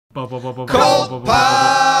CultPop!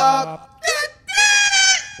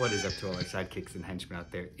 What is up to all our sidekicks and henchmen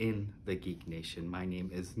out there in the Geek Nation? My name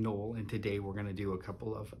is Noel, and today we're going to do a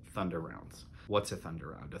couple of Thunder Rounds. What's a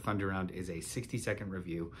Thunder Round? A Thunder Round is a 60-second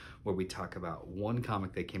review where we talk about one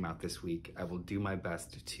comic that came out this week. I will do my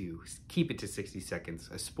best to keep it to 60 seconds,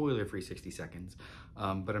 a spoiler-free 60 seconds,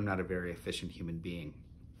 but I'm not a very efficient human being,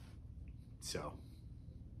 so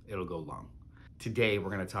it'll go long. Today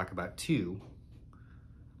we're going to talk about two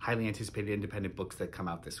highly anticipated independent books that come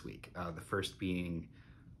out this week. The first being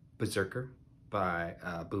BRZRKR by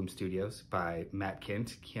Boom Studios by Matt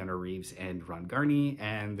Kindt, Keanu Reeves, and Ron Garnet,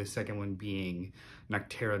 and the second one being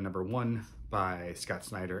Nocterra #1 by Scott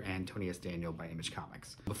Snyder and Tony S. Daniel by Image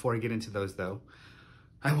Comics. Before I get into those though,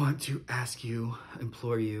 I want to ask you,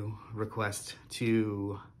 implore you, request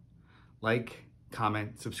to like,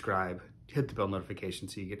 comment, subscribe, hit the bell notification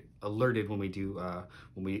so you get alerted when we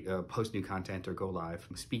post new content or go live.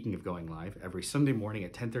 Speaking of going live, every Sunday morning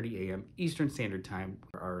at 10:30 a.m. Eastern Standard Time,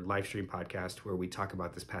 our live stream podcast where we talk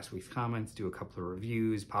about this past week's comments, do a couple of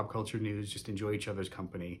reviews, pop culture news, just enjoy each other's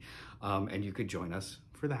company, and you could join us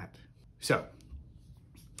for that. So,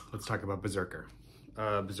 let's talk about BRZRKR.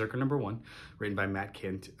 BRZRKR #1, written by Matt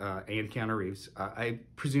Kindt and Keanu Reeves. I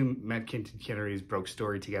presume Matt Kindt and Keanu Reeves broke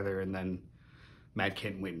story together and then Matt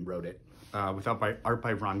Kindt went and wrote it. With art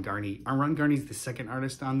by Ron Garnet. Ron Garnet's the second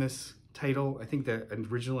artist on this title. I think the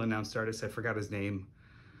original announced artist, I forgot his name,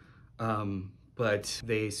 but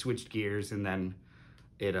they switched gears and then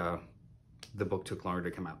the book took longer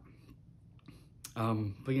to come out.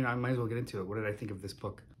 But you know, I might as well get into it. What did I think of this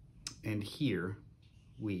book? And here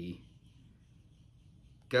we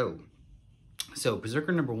go. So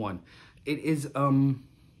BRZRKR #1, it is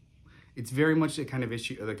it's very much the kind of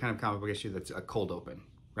issue, the kind of comic book issue that's a cold open.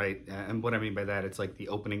 Right, and what I mean by that, it's like the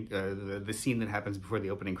opening, the scene that happens before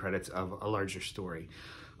the opening credits of a larger story.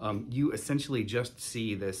 You essentially just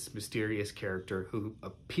see this mysterious character who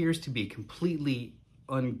appears to be completely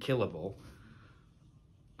unkillable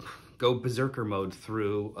go berserker mode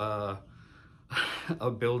through a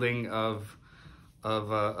building of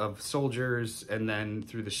soldiers, and then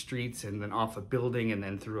through the streets, and then off a building, and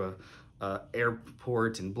then through a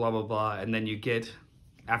airport, and blah blah blah, and then you get,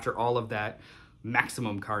 after all of that,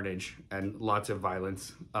 maximum carnage and lots of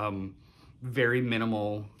violence. Very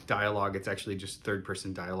minimal dialogue. It's actually just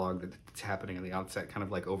third-person dialogue that's happening in the outset, kind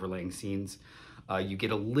of like overlaying scenes. You get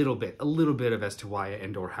a little bit of as to why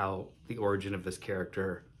and or how the origin of this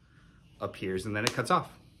character appears, and then it cuts off.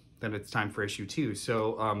 Then it's time for issue 2.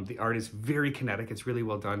 So the art is very kinetic. It's really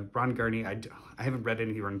well done. Ron Garnet, I haven't read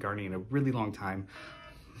any Ron Garnet in a really long time.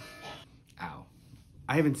 Ow.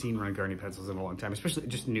 I haven't seen Ron Garnet pencils in a long time, especially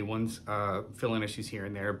just new ones, fill-in issues here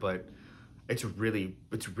and there, but it's really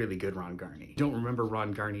good Ron Garnet. Don't remember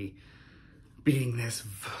Ron Garnet being this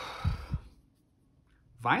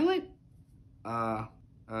violent. The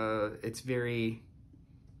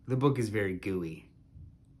book is very gooey.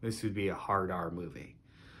 This would be a hard R movie.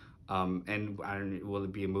 And will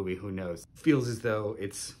it be a movie? Who knows? Feels as though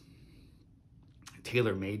it's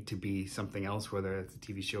tailor-made to be something else, whether it's a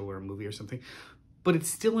TV show or a movie or something. But it's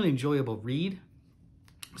still an enjoyable read,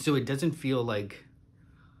 so it doesn't feel like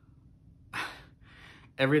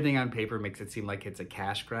everything on paper makes it seem like it's a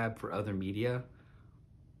cash grab for other media,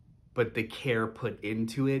 but the care put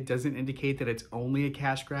into it doesn't indicate that it's only a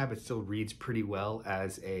cash grab. It still reads pretty well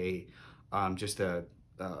as a just a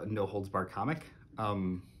no-holds-barred comic.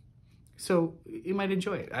 So you might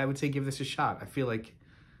enjoy it. I would say give this a shot. I feel like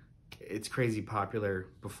it's crazy popular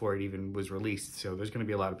before it even was released, so there's going to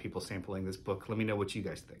be a lot of people sampling this book. Let me know what you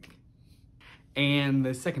guys think. And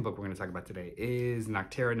the second book we're going to talk about today is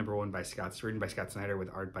Nocterra #1 by written by Scott Snyder with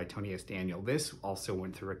art by Tony S. Daniel. This also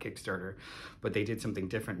went through a Kickstarter, but they did something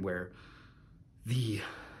different where the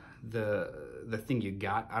thing you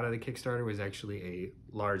got out of the Kickstarter was actually a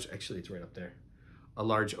large, actually it's right up there, a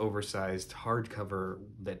large oversized hardcover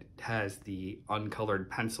that has the uncolored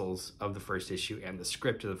pencils of the first issue and the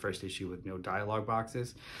script of the first issue with no dialogue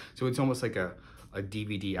boxes. So it's almost like a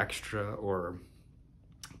DVD extra or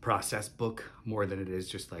process book more than it is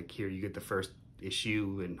just like, here you get the first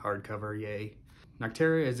issue in hardcover, yay.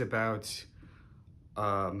 Nocterra is about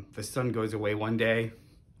the sun goes away one day,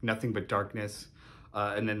 nothing but darkness,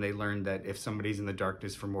 and then they learn that if somebody's in the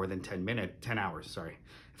darkness for more than 10 hours,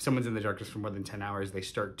 if someone's in the darkness for more than 10 hours, they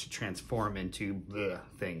start to transform into bleh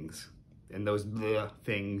things. And those bleh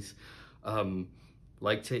things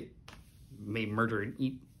like to murder and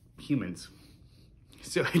eat humans.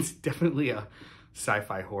 So it's definitely a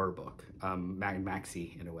sci-fi horror book, Mad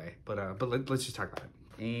Maxy in a way. But let's just talk about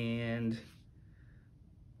it. And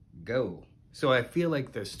go. So I feel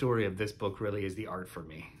like the story of this book really is the art for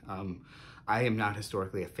me. I am not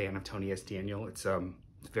historically a fan of Tony S. Daniel. It's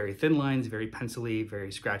very thin lines, very pencily,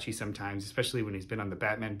 very scratchy sometimes, especially when he's been on the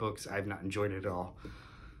Batman books. I've not enjoyed it at all.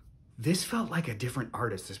 This felt like a different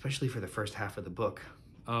artist, especially for the first half of the book.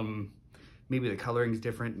 Maybe the coloring is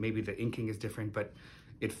different, maybe the inking is different, but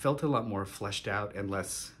it felt a lot more fleshed out and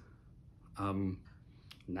less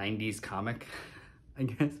 90s comic, I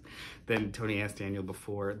guess, than Tony S. Daniel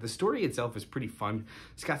before. The story itself is pretty fun.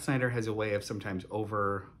 Scott Snyder has a way of sometimes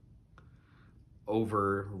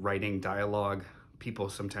over-writing dialogue. People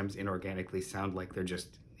sometimes inorganically sound like they're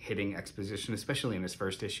just hitting exposition, especially in his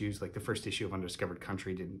first issues. Like the first issue of Undiscovered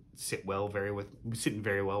Country didn't sit very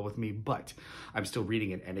well with me, but I'm still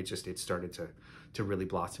reading it, and it started to really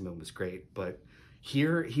blossom and was great. But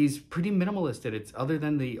here he's pretty minimalist at it. Other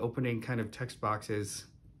than the opening kind of text boxes,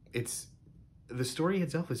 the story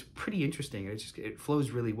itself is pretty interesting. It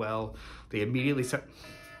flows really well. They immediately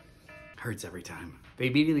hurts every time. They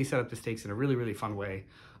immediately set up the stakes in a really, really fun way.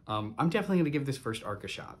 I'm definitely going to give this first arc a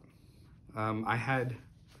shot.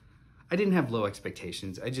 I didn't have low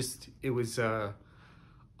expectations. It was a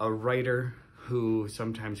writer who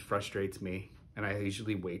sometimes frustrates me, and I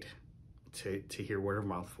usually wait to hear word of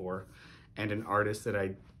mouth for, and an artist that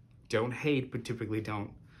I don't hate, but typically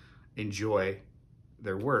don't enjoy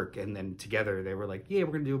their work. And then together they were like, yeah,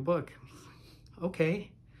 we're gonna do a book.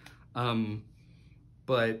 Okay.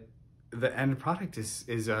 But the end product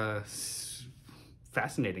is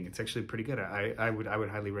fascinating. It's actually pretty good. I would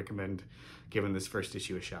highly recommend giving this first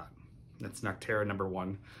issue a shot. That's Nocterra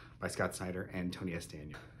 #1 by Scott Snyder and Tony S.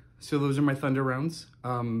 Daniel. So those are my Thunder rounds.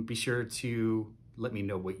 Be sure to let me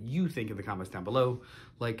know what you think in the comments down below.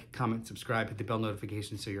 Like, comment, subscribe, hit the bell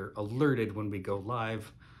notification so you're alerted when we go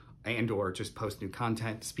live and or just post new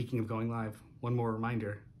content. Speaking of going live, one more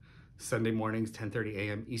reminder. Sunday mornings, 10:30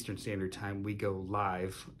 a.m. Eastern Standard Time, we go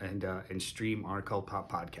live and stream our CultPop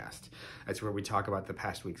Podcast. That's where we talk about the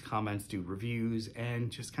past week's comments, do reviews,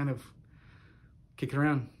 and just kind of kick it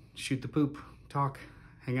around, shoot the poop, talk,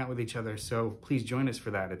 hang out with each other. So please join us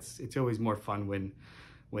for that. It's always more fun when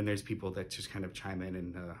there's people that just kind of chime in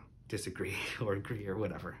and disagree or agree or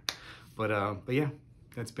whatever. But yeah,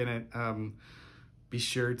 that's been it. Be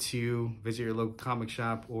sure to visit your local comic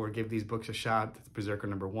shop or give these books a shot. That's Berserker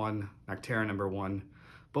 #1, Nocterra #1.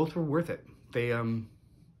 Both were worth it. They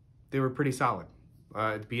were pretty solid.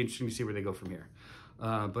 It'd be interesting to see where they go from here.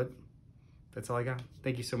 But that's all I got.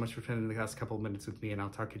 Thank you so much for spending the last couple of minutes with me, and I'll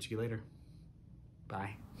talk to you later.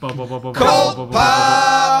 Bye. CultPop!